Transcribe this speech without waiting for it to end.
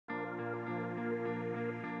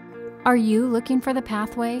Are you looking for the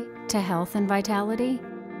pathway to health and vitality?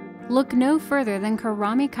 Look no further than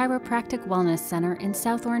Khorrami Chiropractic Wellness Center in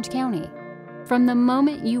South Orange County. From the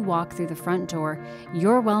moment you walk through the front door,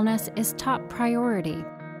 your wellness is top priority.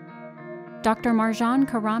 Dr. Marjan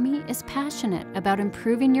Khorrami is passionate about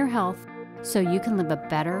improving your health so you can live a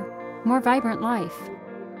better, more vibrant life.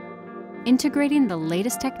 Integrating the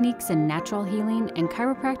latest techniques in natural healing and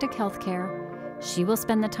chiropractic healthcare, she will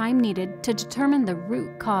spend the time needed to determine the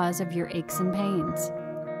root cause of your aches and pains.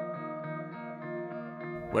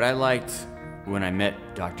 What I liked when I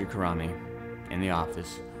met Dr. Khorrami in the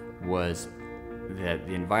office was that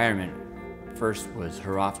the environment first was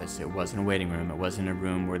her office. It wasn't a waiting room. It wasn't a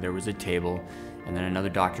room where there was a table and then another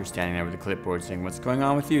doctor standing there with a clipboard saying, "What's going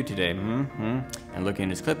on with you today?" And looking at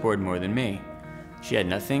his clipboard more than me. She had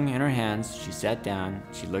nothing in her hands. She sat down,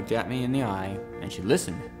 she looked at me in the eye, and she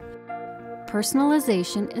listened.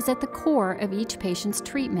 Personalization is at the core of each patient's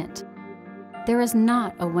treatment. There is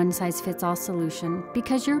not a one-size-fits-all solution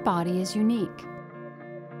because your body is unique.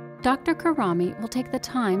 Dr. Khorrami will take the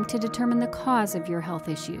time to determine the cause of your health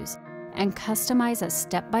issues and customize a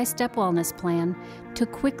step-by-step wellness plan to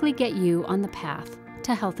quickly get you on the path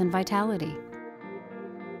to health and vitality.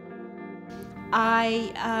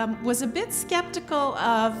 I was a bit skeptical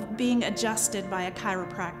of being adjusted by a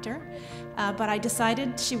chiropractor, but I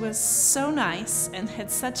decided she was so nice and had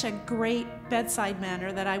such a great bedside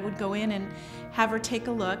manner that I would go in and have her take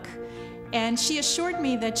a look. And she assured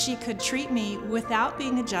me that she could treat me without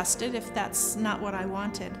being adjusted if that's not what I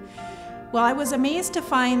wanted. Well, I was amazed to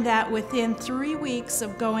find that within 3 weeks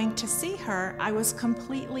of going to see her, I was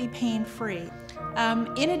completely pain-free.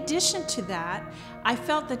 In addition to that, I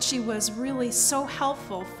felt that she was really so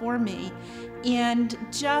helpful for me and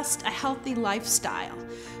just a healthy lifestyle.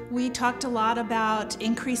 We talked a lot about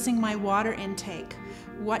increasing my water intake,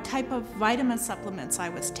 what type of vitamin supplements I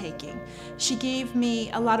was taking. She gave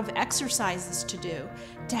me a lot of exercises to do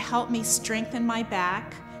to help me strengthen my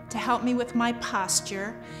back, to help me with my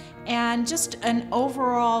posture, and just an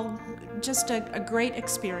overall, just a great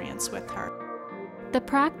experience with her. The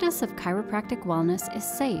practice of chiropractic wellness is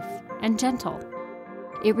safe and gentle.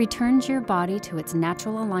 It returns your body to its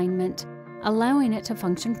natural alignment, allowing it to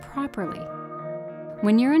function properly.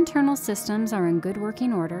 When your internal systems are in good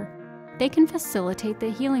working order, they can facilitate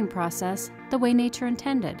the healing process the way nature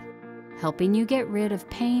intended, helping you get rid of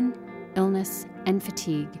pain, illness, and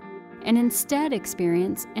fatigue, and instead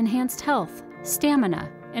experience enhanced health, stamina,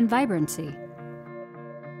 and vibrancy.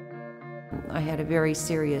 I had a very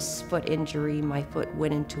serious foot injury. My foot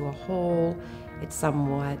went into a hole. It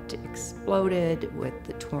somewhat exploded with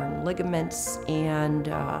the torn ligaments and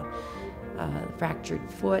fractured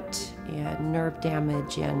foot and nerve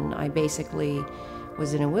damage, and I basically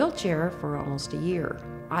was in a wheelchair for almost a year.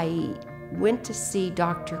 I went to see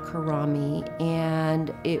Dr. Khorrami,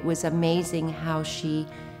 and it was amazing how she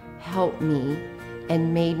helped me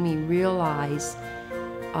and made me realize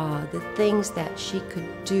the things that she could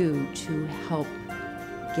do to help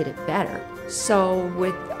get it better. So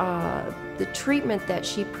with the treatment that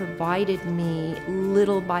she provided me,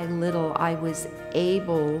 little by little, I was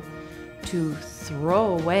able to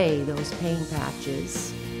throw away those pain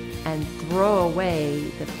patches and throw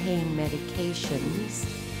away the pain medications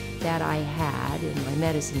that I had in my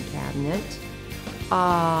medicine cabinet.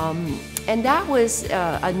 And that was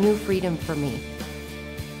a new freedom for me.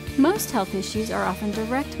 Most health issues are often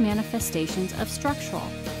direct manifestations of structural,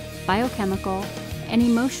 biochemical, and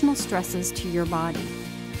emotional stresses to your body.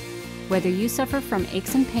 Whether you suffer from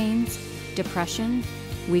aches and pains, depression,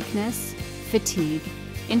 weakness, fatigue,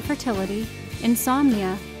 infertility,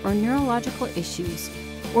 insomnia, or neurological issues,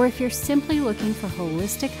 or if you're simply looking for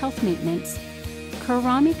holistic health maintenance,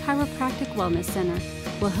 Khorrami Chiropractic Wellness Center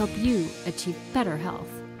will help you achieve better health.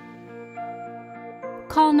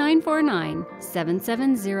 Call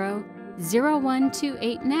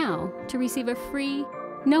 949-770-0128 now to receive a free,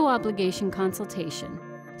 no-obligation consultation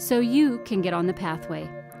so you can get on the pathway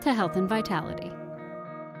to health and vitality.